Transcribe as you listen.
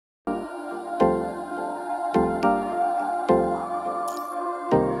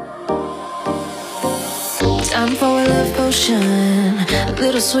for a love potion, a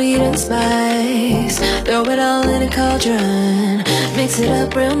little sweet and spice. Throw it all in a cauldron, mix it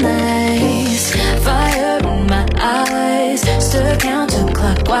up real nice. Fire in my eyes, stir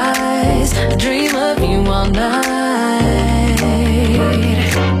counterclockwise. I dream of you all night.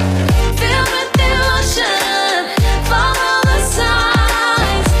 Feel the emotion, follow the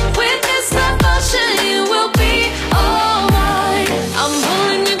signs. With this love potion, you will be all mine. I'm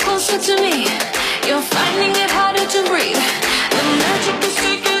pulling you closer to me. You're finding it harder to breathe. The magic is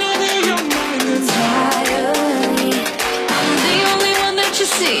taking over your mind entirely. I'm the only one that you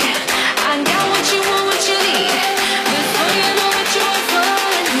see. I got what you want, what you need. Before you know it, you're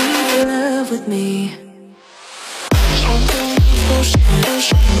falling in love with me.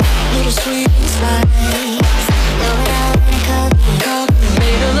 Little sweet and spice. Throw it out in a cup.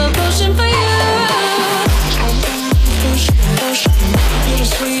 Made a love potion for you. Little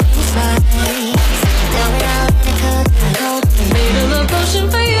sweet and spice. Throw it out in a cup. Made a love potion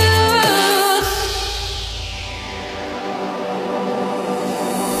for you.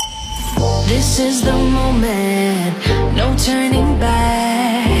 This is the moment, no turning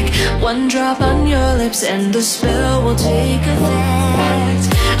back. One drop on your lips and the spell will take effect.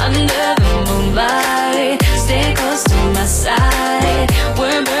 Under the moonlight, stay close to my side.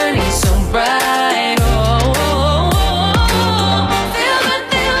 We're burning so bright. Oh, oh, oh. Feel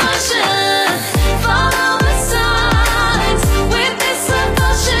the emotion, follow the signs. With this love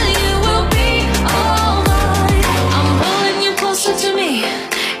potion, you will be all mine. I'm pulling you closer to me.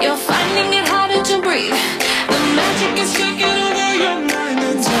 You're finding it harder to breathe. The magic is taking over your mind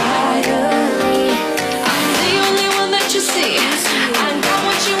entirely. I'm the only one that you see. I got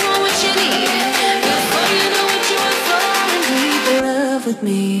what you want, what you need. Before you know what you are falling, deep in love with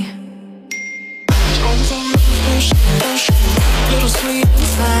me. Little sweet and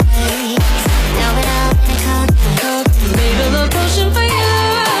spice. Now it out in a cup. Made a love potion for you.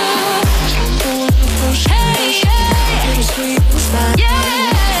 Hey, hey. Little sweet and spice. Yeah.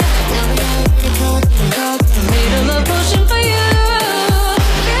 Made a love potion for you.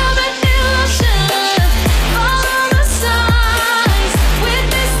 Feel the emotion, follow the signs. With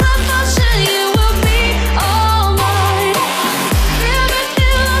this love potion, you will be all mine. Feel the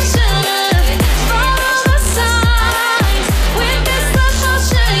emotion, follow the signs. With this love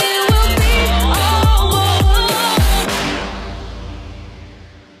potion, you will be all mine.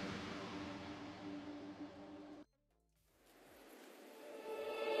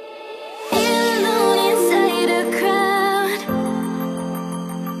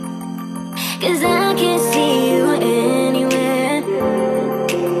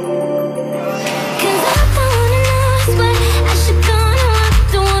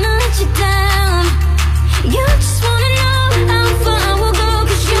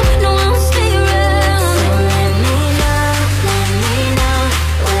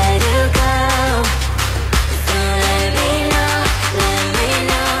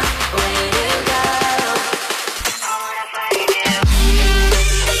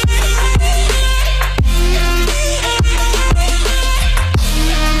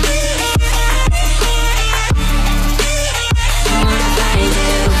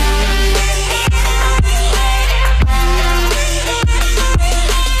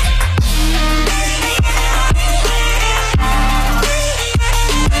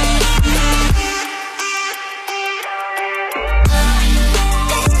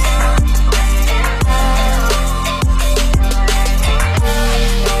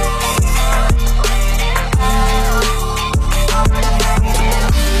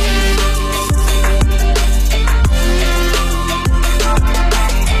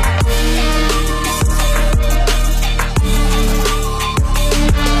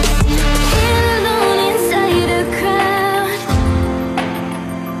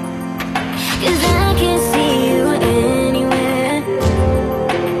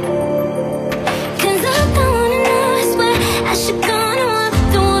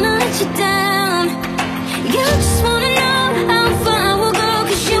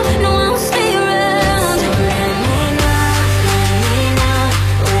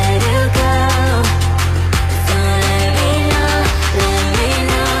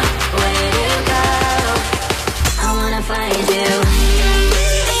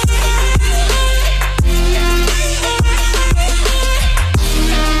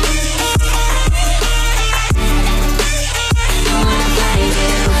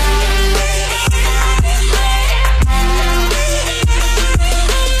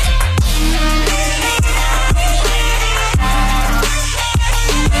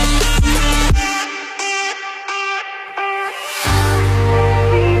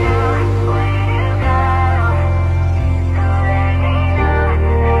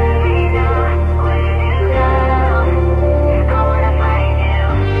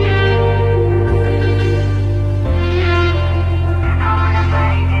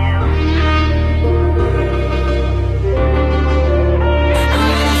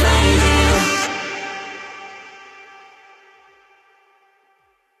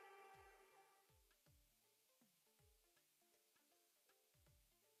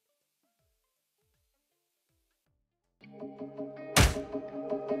 I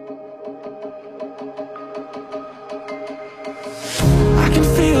can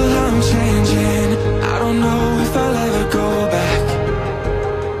feel how I'm changing. I don't know if I'll ever go back.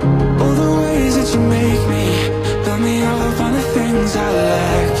 All the ways that you make me, build me up on the things I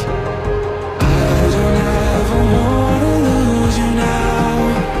lack. I don't ever wanna lose you now,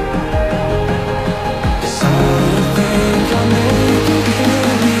 'cause I don't think I'll make it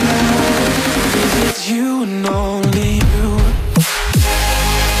here now. 'Cause it's you and only you.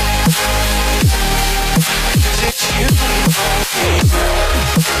 'Cause it's you and only you.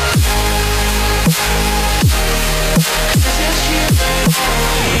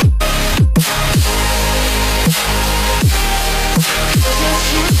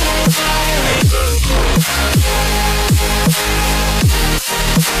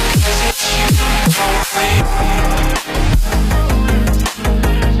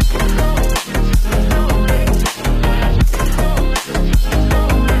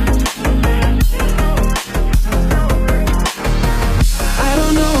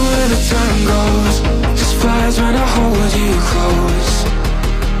 When I hold you close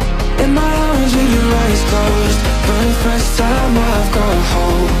in my arms with your eyes closed, for the first time I've got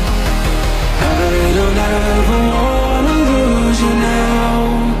hope. I don't ever wanna lose you now.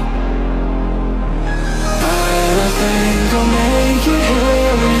 I don't think I'll make it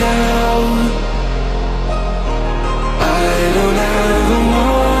here now. I don't ever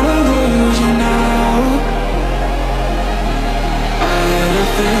wanna lose you now. I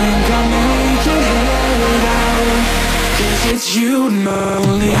don't think I'll make it here now. 'Cause it's you and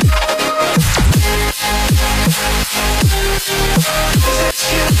only. 'Cause it's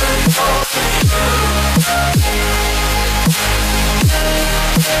you and only.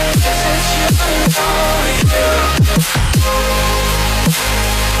 'Cause it's you and only.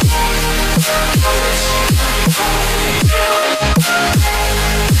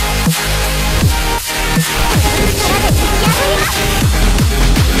 'Cause it's you and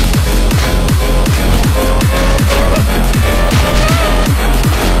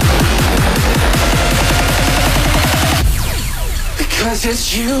because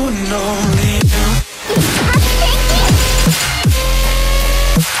it's you and only you.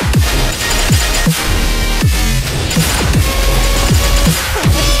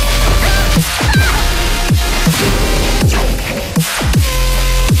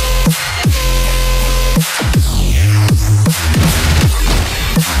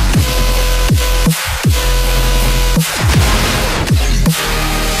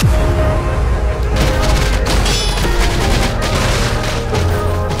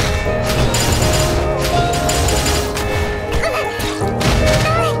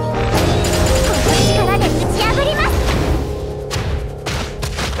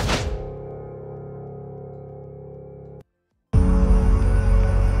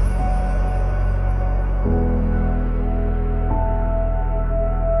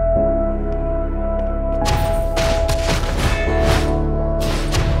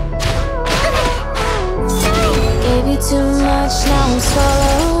 Too much, now I'm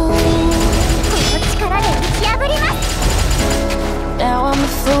swallowed. Now I'm a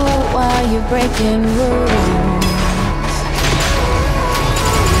fool while you're breaking rules.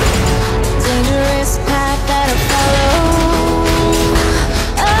 Dangerous path that I follow.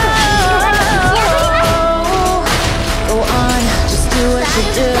 Oh, go on, just do what you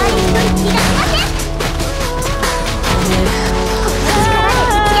do.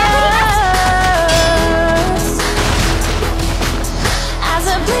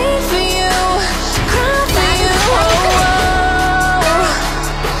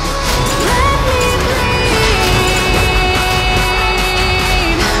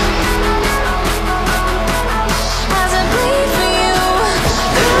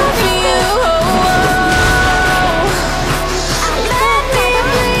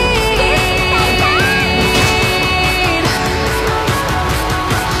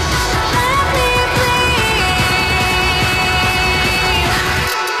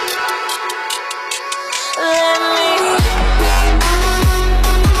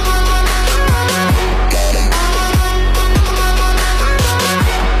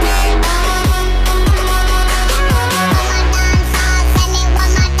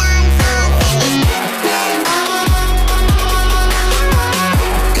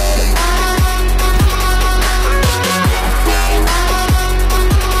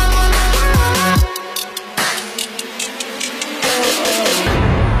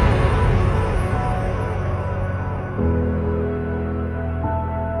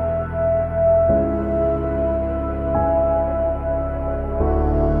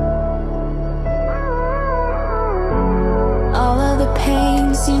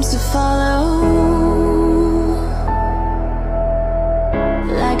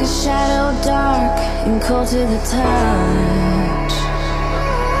 like a shadow, dark and cold to the touch.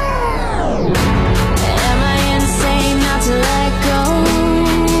 Am I insane not to let go?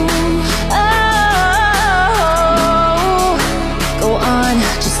 Oh, go on,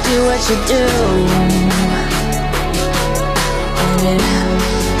 just do what you do. And it hurts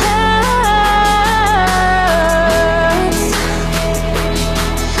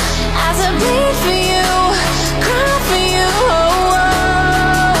as I bleed for you, cry for you.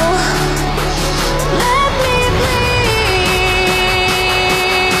 Let me bleed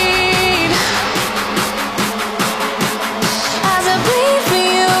as I bleed for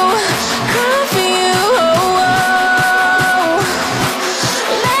you, cry for you.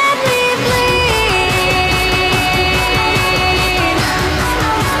 Let me bleed.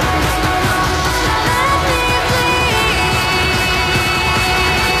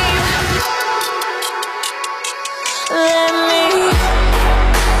 Let me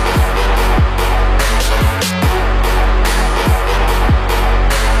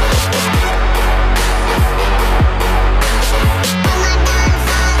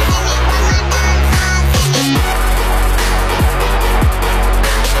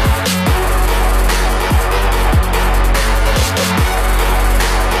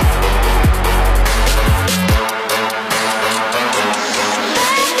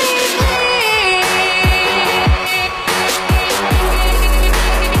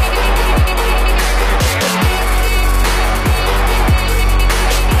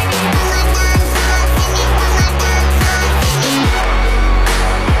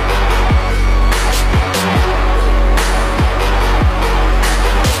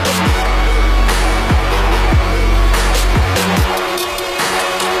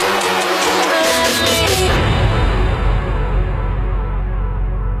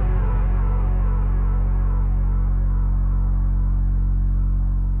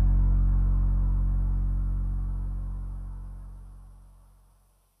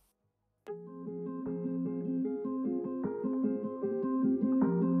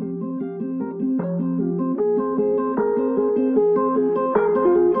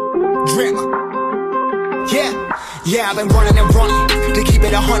Drama. Yeah, I've been running and running to keep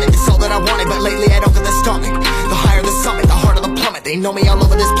it 100, it's all that I wanted. But lately I don't get the stomach. The higher the summit, the harder the plummet. They know me all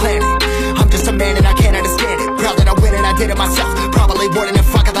over this planet. I'm just a man and I can't understand it. Proud that I win and I did it myself. Probably wouldn't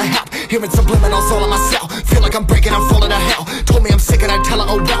if I got the help. Hearing subliminals all on myself. Feel like I'm breaking, I'm falling to hell. Told me I'm sick and I tell her,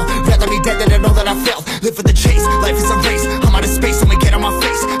 oh well. Rather be dead than to know that I failed. Live for the chase, life is a race. I'm out of space, I'ma get on my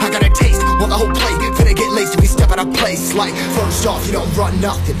face. I got a taste, want the whole plate. Finna get laced if we step out of place. Like, first off, you don't run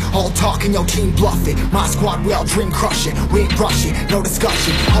nothing. All talking, your team bluffing. My squad, we all dream crushing. We ain't rushing, no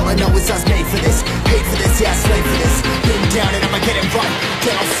discussion. All I know is us made for this. Paid for this, yeah, slave for this. Been down and I'ma get it right.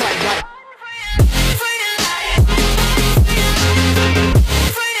 Get on sight like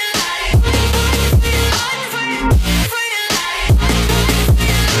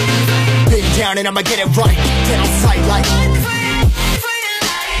down and I'ma get it right. Get on sight like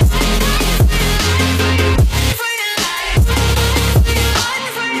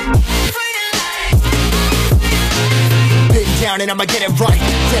been down and I'ma get it right.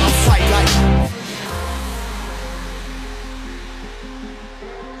 Get on sight like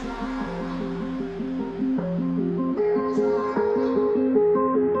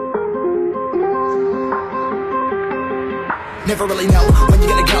never really know when you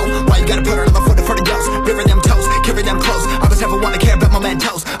gotta go. Why you gotta put another foot in front of yours? River them toes, carry them close. I was never one to care about my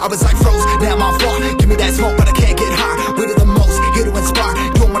mentos. I was like froze, now I'm on floor. Give me that smoke, but I can't get high. We do the most, here to inspire.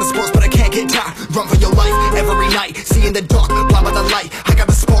 Doing what I'm supposed, but I can't get tired. Run for your life every night. See in the dark, blind by the light. I got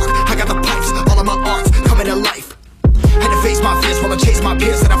the spark, I got the pipes. All of my arts coming to life. Had to face my fears while I chase my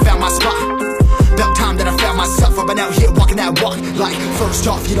peers, and I found my spot. About time that I found myself. I've been out here walking that walk. Like, first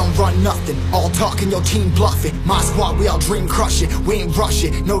off, you don't run nothing. All talking, your team bluffing. My squad, we all dream crushing. We ain't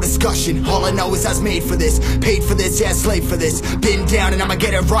rushing, no discussion. All I know is I was made for this. Paid for this, yeah, slave for this. Been down and I'ma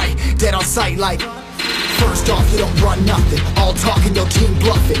get it right. Dead on sight like first off, you don't run nothing. All talking, your team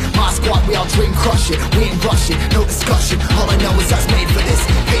bluffing. My squad, we all dream crushing. We ain't rushing, no discussion. All I know is I was made for this.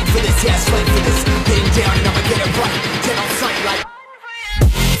 Paid for this, yeah, slave for this. Been down and I'ma get it right. Dead on sight like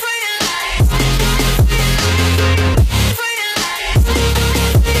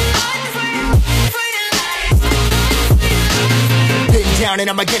down and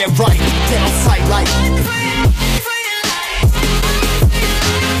I'ma get it right. Dead on sight like